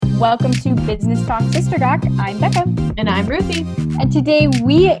Welcome to Business Talk Sister Doc. I'm Becca. And I'm Ruthie. And today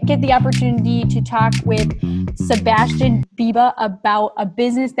we get the opportunity to talk with Sebastian Biba about a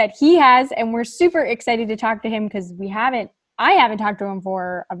business that he has. And we're super excited to talk to him because I haven't talked to him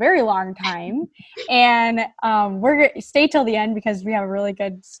for a very long time. And we're going to stay till the end because we have a really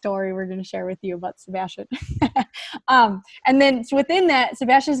good story we're going to share with you about Sebastian. And then within that,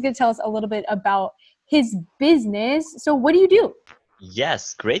 Sebastian is going to tell us a little bit about his business. So what do you do?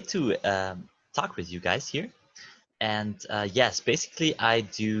 Yes, great to talk with you guys here. And yes, basically I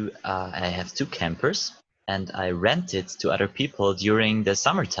have two campers and I rent it to other people during the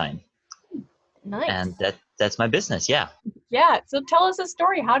summertime. Nice. And that's my business, yeah. Yeah, so tell us a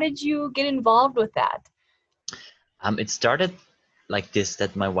story. How did you get involved with that? It started like this,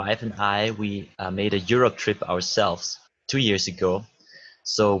 that my wife and we made a Europe trip ourselves 2 years ago.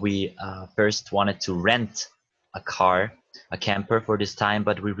 So we first wanted to rent a camper for this time,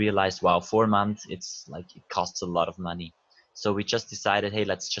 but we realized, wow, 4 months, it costs a lot of money. So we just decided, hey,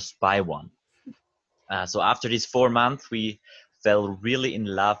 let's just buy one. So after these 4 months, we fell really in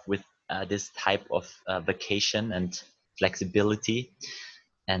love with this type of vacation and flexibility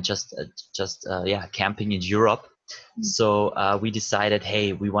and just camping in Europe. So we decided,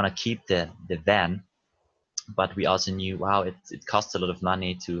 hey, we want to keep the van, but we also knew, wow, it costs a lot of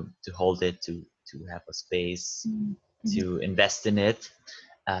money to hold it, to have a space, to invest in it.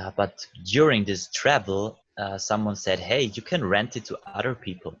 But during this travel, someone said, hey, you can rent it to other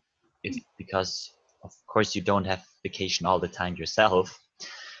people because of course you don't have vacation all the time yourself.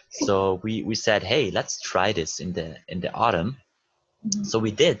 So we said, hey, let's try this in the autumn. So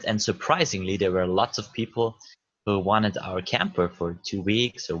we did, and surprisingly, there were lots of people who wanted our camper for 2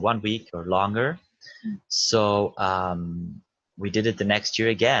 weeks or 1 week or longer. So we did it the next year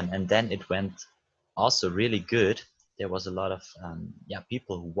again, and then it went also really good. There was a lot of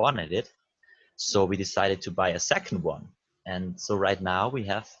people who wanted it. So we decided to buy a second one. And so right now we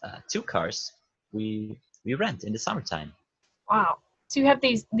have 2 cars we rent in the summertime. Wow. So you have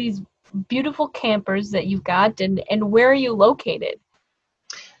these beautiful campers that you've got, and where are you located?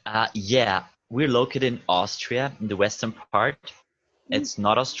 We're located in Austria, in the western part. It's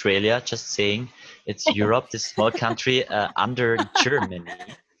not Australia, just saying. It's Europe, this small country under Germany.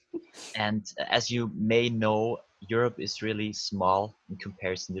 And as you may know, Europe is really small in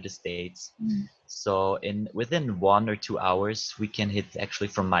comparison to the States. So within 1 or 2 hours, we can hit, actually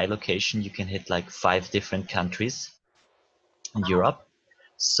from my location, you can hit like 5 different countries in Europe.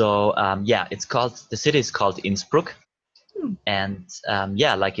 So the city is called Innsbruck. And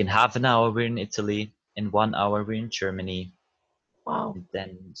like in half an hour, we're in Italy. In 1 hour, we're in Germany. Wow. And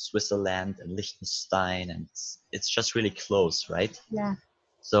then Switzerland and Liechtenstein, and it's just really close, right? Yeah.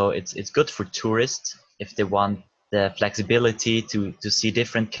 So it's good for tourists if they want the flexibility to see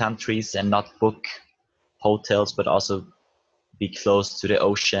different countries and not book hotels, but also be close to the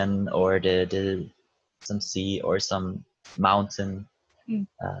ocean or some sea or some mountain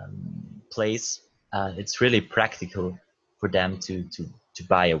place. It's really practical for them to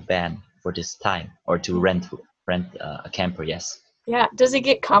buy a van for this time, or to rent a camper. Yes. Yeah. Does it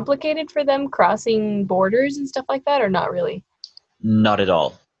get complicated for them crossing borders and stuff like that, or not really? Not at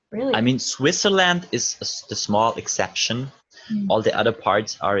all. Really? I mean, Switzerland is the small exception. All the other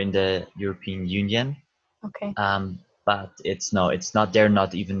parts are in the European Union. Okay. But it's not. They're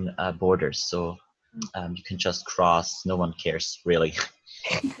not even borders, so you can just cross. No one cares, really.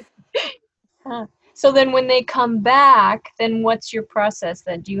 So then when they come back, then what's your process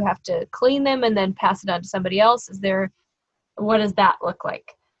then? Do you have to clean them and then pass it on to somebody else? What does that look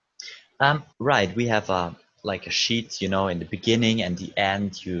like? Right. We have a sheet, in the beginning and the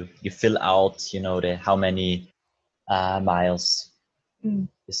end. You fill out, how many miles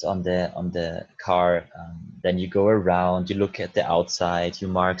is on the car. Then you go around. You look at the outside. You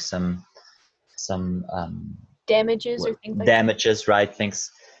mark some Damages or things like damages, right?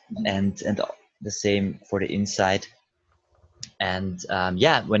 Things, and the same for the inside. And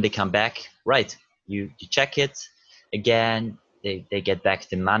when they come back, right, you check it again. They get back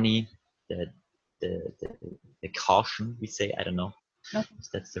the money, the caution, we say. I don't know if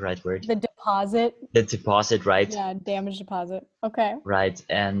that's the right word. The deposit. The deposit, right? Yeah, damage deposit. Okay. Right,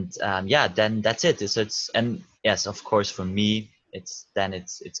 and then that's it. So and yes, of course, for me, it's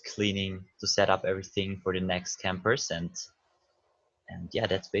cleaning to set up everything for the next campers, and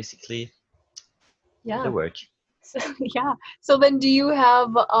that's basically the work. So then do you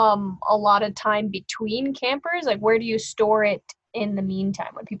have a lot of time between campers? Like, where do you store it in the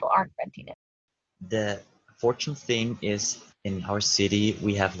meantime when people aren't renting it? The fortunate thing is, in our city,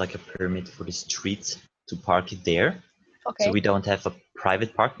 we have like a permit for the street to park it there. Okay. So we don't have a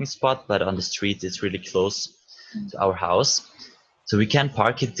private parking spot, but on the street it's really close to our house. So we can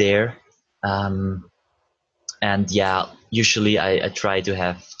park it there. And yeah, usually I try to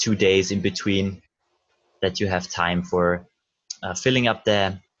have 2 days in between that you have time for filling up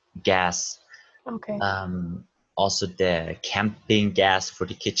the gas, Okay. also the camping gas for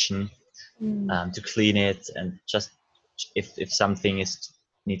the kitchen, to clean it, and just if something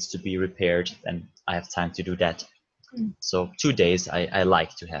needs to be repaired, then I have time to do that. So 2 days I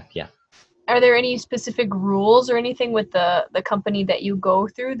like to have, yeah. Are there any specific rules or anything with the company that you go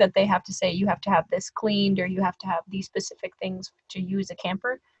through that they have to say you have to have this cleaned or you have to have these specific things to use a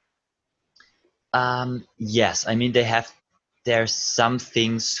camper? Yes, I mean there's some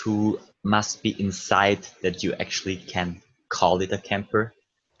things who must be inside that you actually can call it a camper.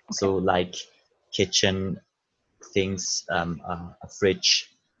 So like kitchen things, a fridge,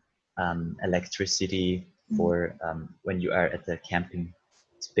 electricity for when you are at the camping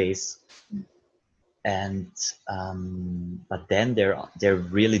space. And but then there are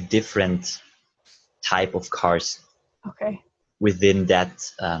really different type of cars Okay. within that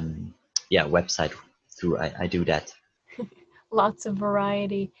website. Through I do that. Lots of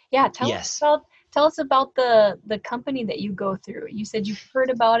variety. Yeah, Yes. tell us about the company that you go through. You said you heard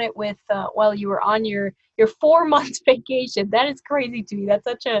about it with while you were on your 4 months vacation. That is crazy to me. That's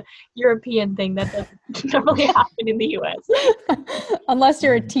such a European thing that doesn't normally happen in the US. Unless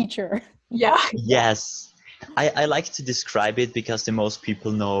you're a teacher. Yeah. Yes. I like to describe it because the most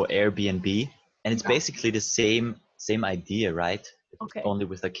people know Airbnb, and it's Yeah. basically the same idea, right? Okay. Only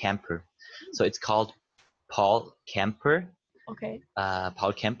with a camper. So it's called Paul Camper, Okay.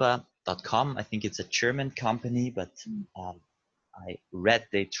 paulcamper.com. I think it's a German company, but I read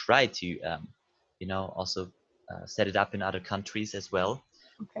they try to, also set it up in other countries as well.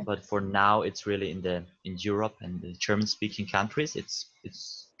 Okay. But for now, it's really in Europe and the German-speaking countries.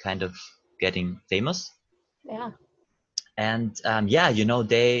 It's kind of getting famous. Yeah. And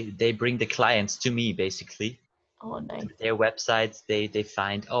they bring the clients to me basically. Oh, nice. Their websites, they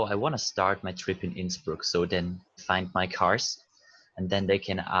find, oh, I want to start my trip in Innsbruck, so then find my cars, and then they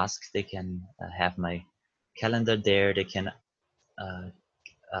can have my calendar there. They can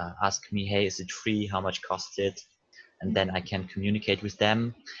ask me, hey, is it free, how much costs it, and then I can communicate with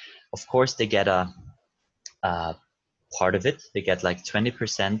them. Of course they get a part of it. They get like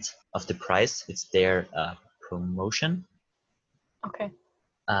 20% of the price. It's their promotion. Okay.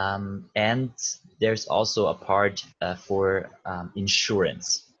 And there's also a part for insurance,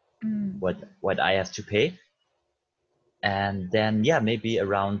 what I have to pay. And then, maybe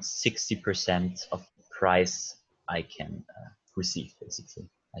around 60% of the price I can receive, basically.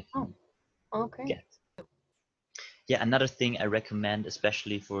 I can Okay. get. Yeah, another thing I recommend,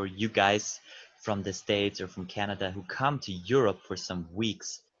 especially for you guys from the States or from Canada who come to Europe for some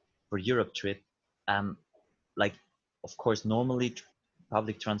weeks for Europe trip, like, of course, normally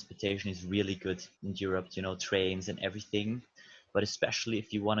public transportation is really good in Europe, trains and everything. But especially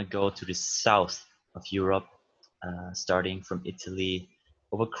if you want to go to the south of Europe, starting from Italy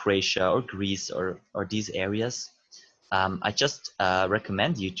over Croatia or Greece or these areas, I just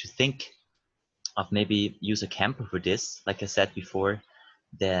recommend you to think of maybe use a camper for this. Like I said before,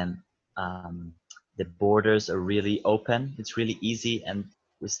 the the borders are really open. It's really easy, and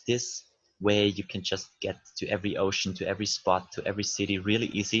with this way, you can just get to every ocean, to every spot, to every city really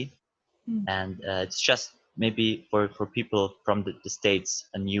easy. And it's just maybe for people from the States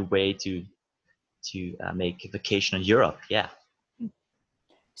a new way to make a vacation in Europe. Yeah.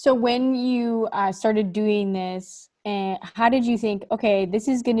 So when you started doing this, and how did you think, okay, this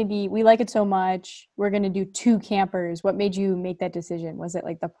is going to be, we like it so much, we're going to do 2 campers. What made you make that decision? Was it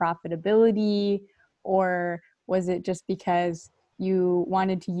like the profitability, or was it just because you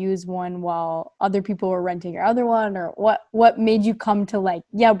wanted to use one while other people were renting your other one, or what made you come to like,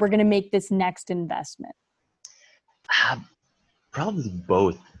 yeah, we're going to make this next investment? Probably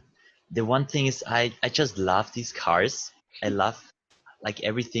both. The one thing is I just love these cars. I love, like,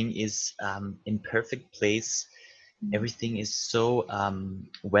 everything is in perfect place. Everything is so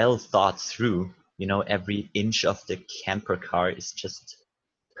well thought through. Every inch of the camper car is just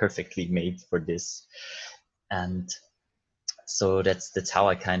perfectly made for this. And so that's how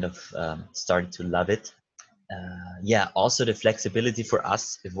I kind of started to love it. Also the flexibility for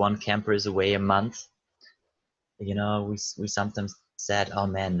us. If one camper is away a month, we sometimes said, oh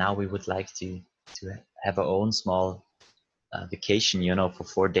man, now we would like to have our own small vacation, for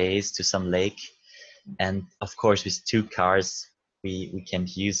 4 days to some lake. And of course, with 2 cars, we can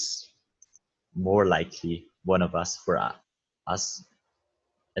use more likely one of us for us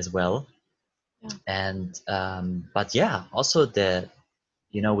as well. Yeah. And but yeah, also the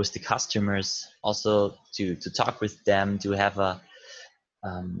with the customers, also to talk with them, to have a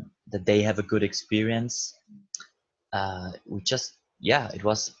that they have a good experience. We just yeah, it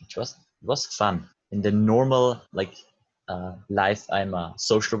was fun. In the normal life, I'm a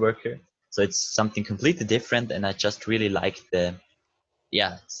social worker, so it's something completely different, and I just really like the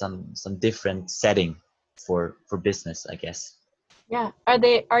some different setting for business, I guess. Yeah.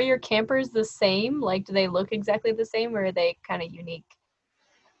 Are your campers the same? Like, do they look exactly the same, or are they kind of unique?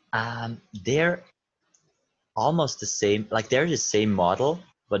 They're almost the same, like they're the same model,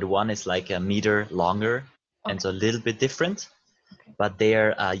 but one is like a meter longer and Okay. so a little bit different. Okay. But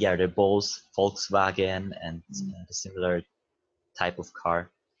they're both Volkswagen and Mm. the similar type of car. Wow.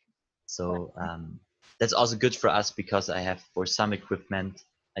 So that's also good for us because I have for some equipment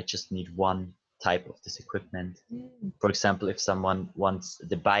I just need one type of this equipment. Mm. For example, if someone wants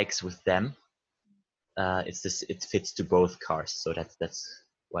the bikes with them, it fits to both cars. So that's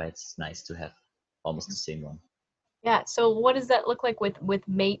why it's nice to have almost the same one. Yeah. So what does that look like with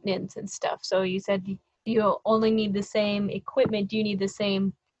maintenance and stuff? So you said you only need the same equipment. Do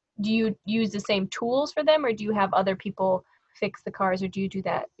you use the same tools for them, or do you have other people fix the cars, or do you do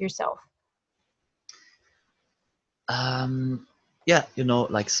that yourself? Um, yeah,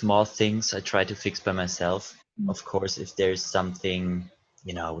 like small things I try to fix by myself. Mm. Of course, if there's something,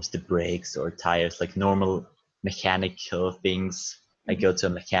 with the brakes or tires, like normal mechanical things, I Mhm. go to a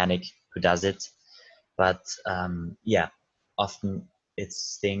mechanic who does it. But yeah, often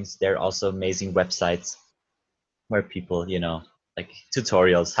it's things. There are also amazing websites where people, like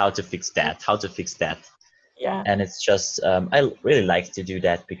tutorials, how to fix that, how to fix that. Yeah. And it's just I really like to do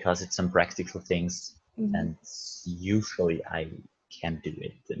that because it's some practical things, Mhm. and usually I can't do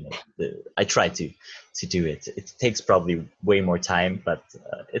it. I try to do it. It takes probably way more time, but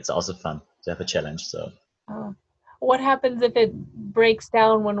it's also fun to have a challenge. So Uh, what happens if it breaks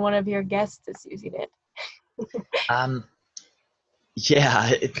down when one of your guests is using it? um, yeah,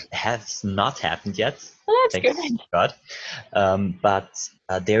 it has not happened yet, Oh, that's thanks good. God. But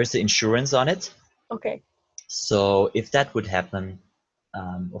there's the insurance on it. Okay. So if that would happen,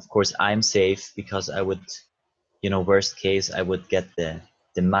 of course I'm safe because I would, worst case, I would get the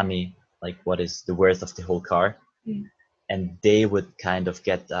money, like what is the worth of the whole car, Mm. and they would kind of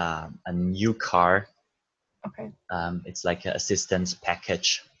get a new car. Okay. It's like an assistance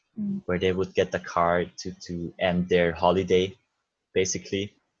package Mm. where they would get the car to end their holiday,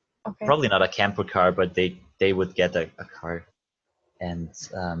 basically. Okay. Probably not a camper car, but they would get a car, and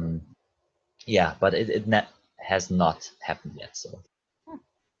yeah, but it has not happened yet. So Hmm.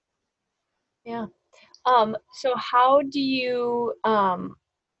 Yeah. So how do you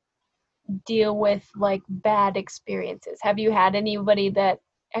deal with like bad experiences? Have you had any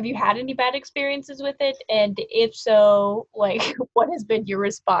bad experiences with it? And if so, like what has been your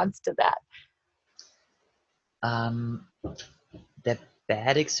response to that? um, the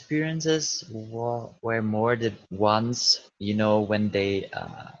bad experiences were more the ones,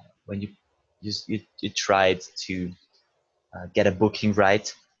 when you tried to get a booking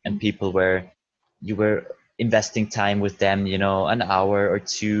right, and Mm. people were you were investing time with them, an hour or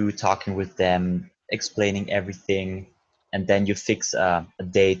two talking with them, explaining everything, and then you fix a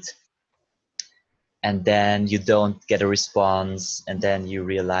date, and then you don't get a response, and then you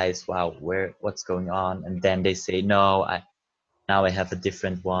realize, wow, what's going on, and then they say, no, now I have a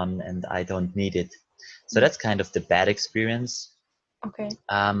different one and I don't need it. So Mm. that's kind of the bad experience. Okay.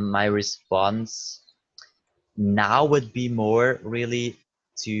 My response now would be more really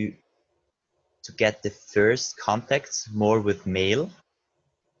to get the first contacts more with mail.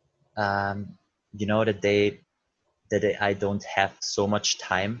 Um, that I don't have so much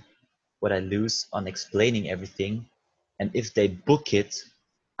time, what I lose on explaining everything. And if they book it,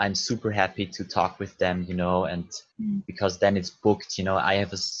 I'm super happy to talk with them, and Mm. because then it's booked, I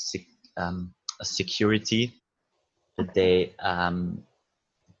have a security that Okay. they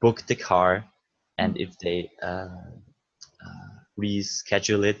book the car, Mm. and if they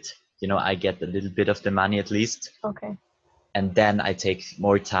reschedule it, I get a little bit of the money at least. Okay. And then I take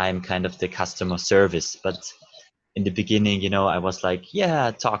more time, kind of the customer service. But in the beginning, I was like,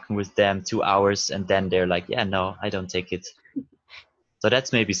 yeah, talking with them 2 hours, and then they're like, yeah, no, I don't take it. So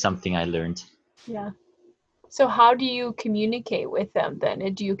that's maybe something I learned. Yeah. So how do you communicate with them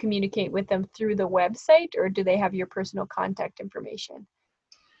then? Do you communicate with them through the website, or do they have your personal contact information?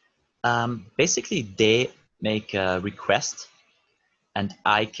 Basically, they make a request, and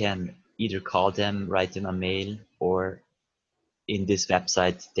I can either call them, write them a mail, or in this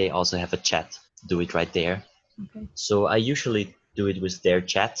website, they also have a chat. Do it right there. Okay. So I usually do it with their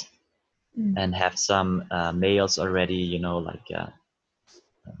chat, and have some mails already, you know, like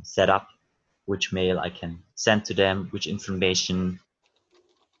set up which mail I can send to them, which information.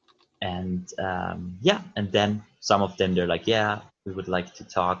 And yeah, and then some of them, they're like, yeah, we would like to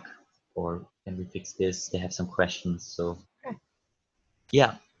talk, or can we fix this? They have some questions. So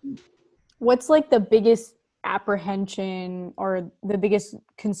yeah. What's like the biggest apprehension or the biggest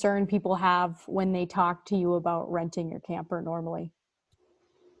concern people have when they talk to you about renting your camper normally?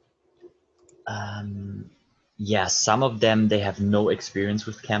 Yeah, some of them, they have no experience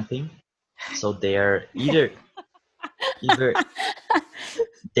with camping, so they're either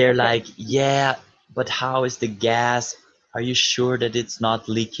they're like, yeah, but how is the gas? Are you sure that it's not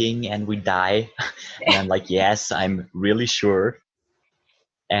leaking and we die? And I'm like, yes, I'm really sure.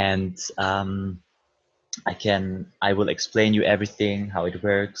 And I will explain you everything, how it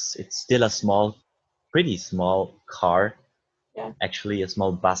works. It's still a pretty small car, Yeah. actually a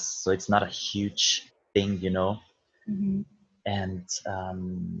small bus, so it's not a huge thing, you know. Mm-hmm. And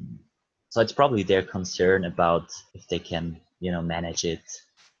so it's probably their concern about if they can, you know, manage it.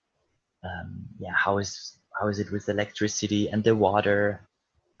 Yeah, how is it with electricity and the water?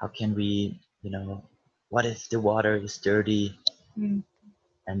 How can we, you know, what if the water is dirty? Mm.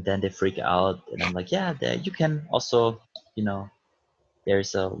 And then they freak out, and I'm like, yeah, there you can also, you know,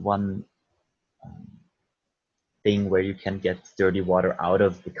 there's a one um, thing where you can get dirty water out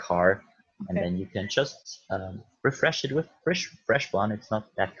of the car, and Okay. then you can just refresh it with fresh one. It's not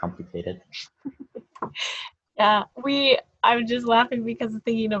that complicated. Yeah, I'm just laughing because I'm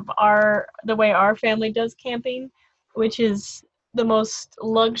thinking of the way our family does camping, which is the most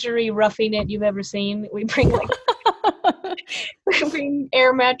luxury roughing it you've ever seen. We bring we bring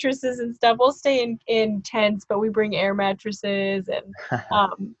air mattresses and stuff. We'll stay in tents, but we bring air mattresses and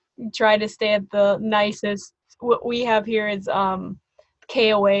try to stay at the nicest. What we have here is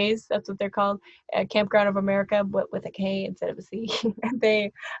KOAs. That's what they're called, Campground of America, but with a K instead of a C.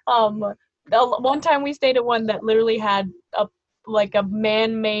 They one time we stayed at one that literally had a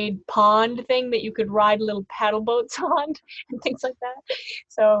man-made pond thing that you could ride little paddle boats on and things like that.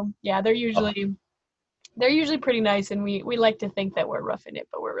 So yeah, Oh. they're usually pretty nice, and we like to think that we're roughing it,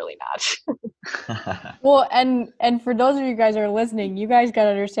 but we're really not. Well, and for those of you guys who are listening, you guys got to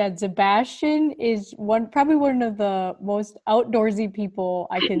understand Sebastian is probably one of the most outdoorsy people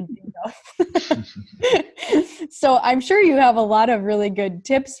I can think of. So I'm sure you have a lot of really good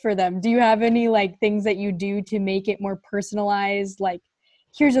tips for them. Do you have any like things that you do to make it more personalized? Like,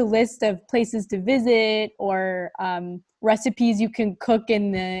 here's a list of places to visit, or recipes you can cook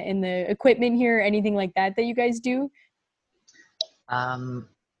in the equipment here, anything like that you guys do?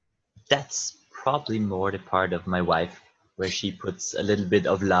 That's probably more the part of my wife, where she puts a little bit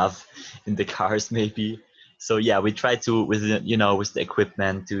of love in the cars, maybe. So yeah, we try to, with the, you know, with the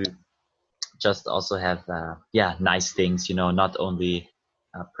equipment, to just also have yeah, nice things, you know, not only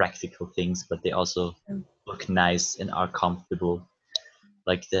practical things, but they also look nice and are comfortable,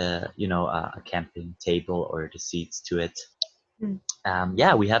 like the, you know, a camping table or the seats to it. Mm.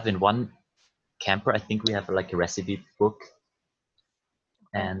 Yeah, we have in one camper, I think we have like a recipe book.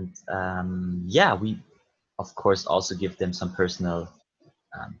 Okay. And yeah, we of course also give them some personal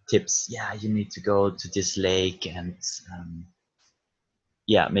tips. Yeah, you need to go to this lake, and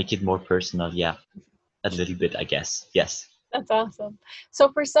yeah, make it more personal. Yeah, a little bit, I guess. Yes. That's awesome. So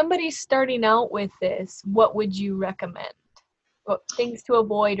for somebody starting out with this, what would you recommend? What things to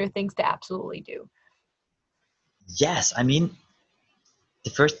avoid or things to absolutely do? Yes, I mean,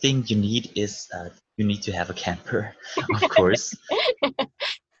 the first thing you need is you need to have a camper, of course.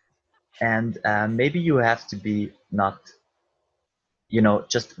 And maybe you have to be not, you know,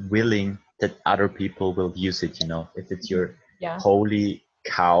 just willing that other people will use it, you know, if it's your Yeah. holy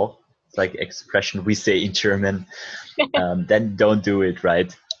cow, it's like expression we say in German, then don't do it,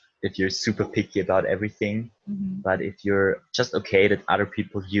 right? If you're super picky about everything. Mm-hmm. But if you're just okay that other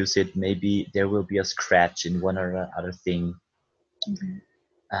people use it, maybe there will be a scratch in one or other thing. Mm-hmm.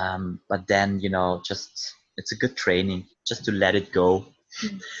 But then, you know, just it's a good training just to let it go.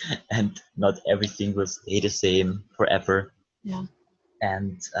 And not everything will stay the same forever. Yeah.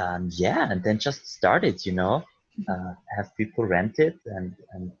 And yeah, and then just start it, you know, have people rent it, and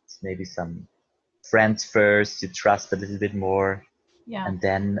maybe some friends first you trust a little bit more. Yeah. And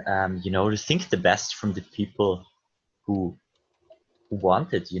then you know, to think the best from the people who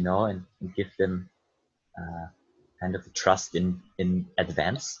want it, you know, and give them kind of trust in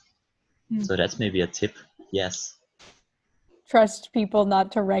advance. Mm. So that's maybe a tip. Yes. Trust people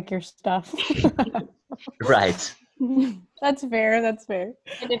not to wreck your stuff. Right. That's fair. That's fair.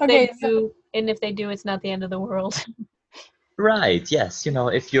 And if Okay, they do, it's not the end of the world. Right. Yes. You know,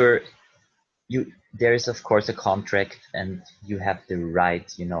 if you're there is of course a contract, and you have the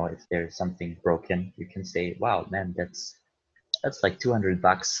right, if there's something broken, you can say, wow, man, that's like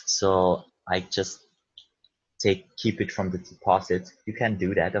 $200. So I just keep it from the deposit. You can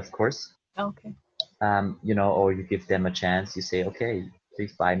do that, of course. Okay. Or you give them a chance. You say, okay,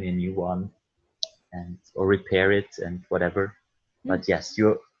 please buy me a new one, or repair it and whatever. But yes,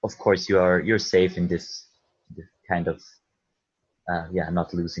 of course you're safe in this kind of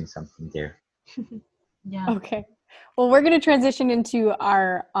not losing something there. Yeah. Okay. Well, we're going to transition into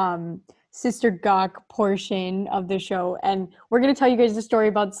our Sister Gawk portion of the show, and we're going to tell you guys the story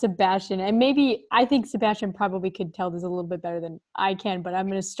about Sebastian. And maybe I think Sebastian probably could tell this a little bit better than I can, but I'm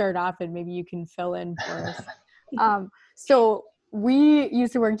going to start off and maybe you can fill in for us. So we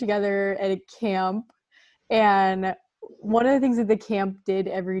used to work together at a camp, and one of the things that the camp did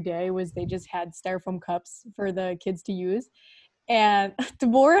every day was they just had styrofoam cups for the kids to use. And the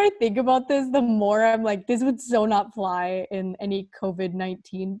more I think about this, the more I'm like, this would so not fly in any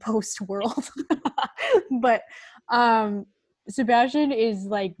COVID-19 post world. But Sebastian is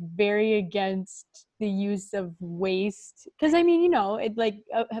like very against the use of waste because I mean, it like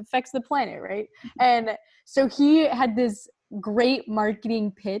affects the planet, right? And so he had this great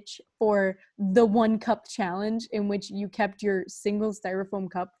marketing pitch for the 1 cup challenge, in which you kept your single styrofoam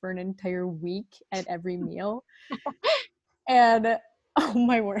cup for an entire week at every meal. And oh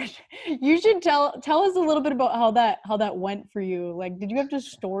my word, you should tell us a little bit about how that went for you. Like, did you have to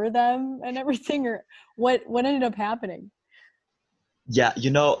store them and everything, or what ended up happening? Yeah,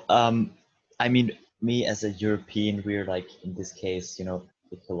 I mean, me as a European, we're like, in this case,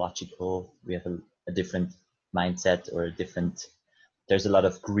 ecological. We have a different mindset, or there's a lot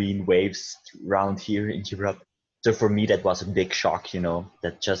of green waves around here in Europe. So for me, that was a big shock,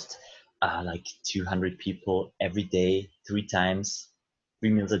 that just like 200 people every day, 3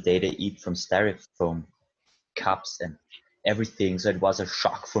 meals a day, they eat from styrofoam cups and everything. So it was a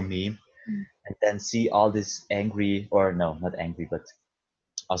shock for me. And then see all this angry, or no, not angry, but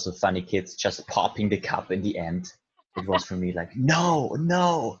also funny kids just popping the cup in the end. It was for me like,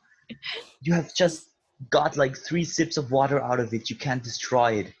 no, you have just got like 3 sips of water out of it. You can't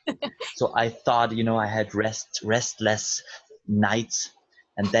destroy it. So I thought, I had restless nights.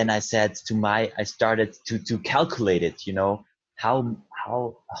 And then I said I started to calculate it, how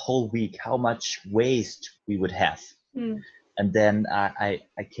a whole week, how much waste we would have. And then I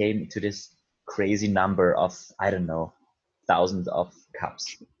came to this crazy number of, I don't know, thousands of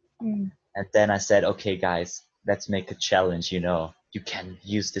cups. And then I said, okay, guys, let's make a challenge. You can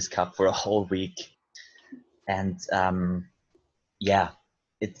use this cup for a whole week. And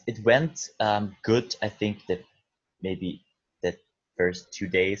it went good. I think that maybe the first 2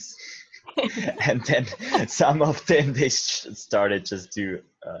 days. And then some of them, they started just to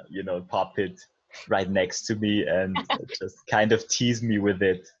pop it right next to me and just kind of tease me with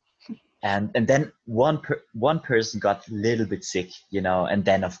it. And then one person got a little bit sick, and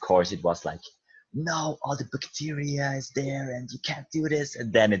then of course it was like, no, all the bacteria is there and you can't do this.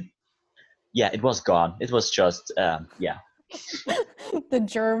 And then it was gone. It was just The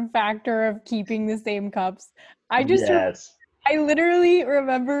germ factor of keeping the same cups. Yes. I literally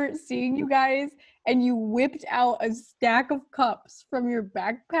remember seeing you guys, and you whipped out a stack of cups from your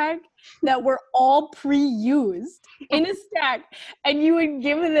backpack that were all pre-used in a stack, and you had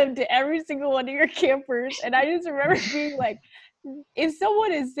given them to every single one of your campers. And I just remember being like, if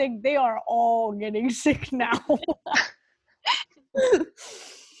someone is sick, they are all getting sick now.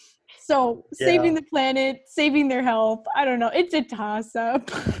 So saving the planet, saving their health, I don't know. It's a toss-up.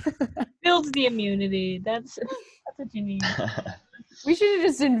 Builds the immunity. That's what you need. We should have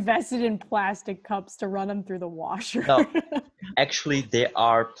just invested in plastic cups to run them through the washer. No, actually, there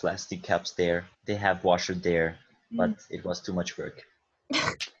are plastic cups there. They have washer there, but it was too much work.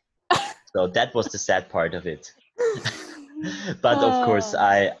 So that was the sad part of it. But of course,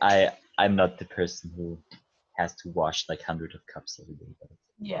 I'm not the person who has to wash like hundreds of cups every day. But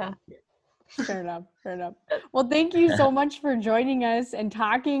yeah. Fair enough. Well, thank you so much for joining us and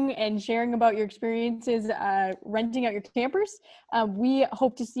talking and sharing about your experiences renting out your campers. We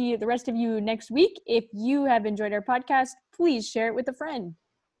hope to see the rest of you next week. If you have enjoyed our podcast, please share it with a friend.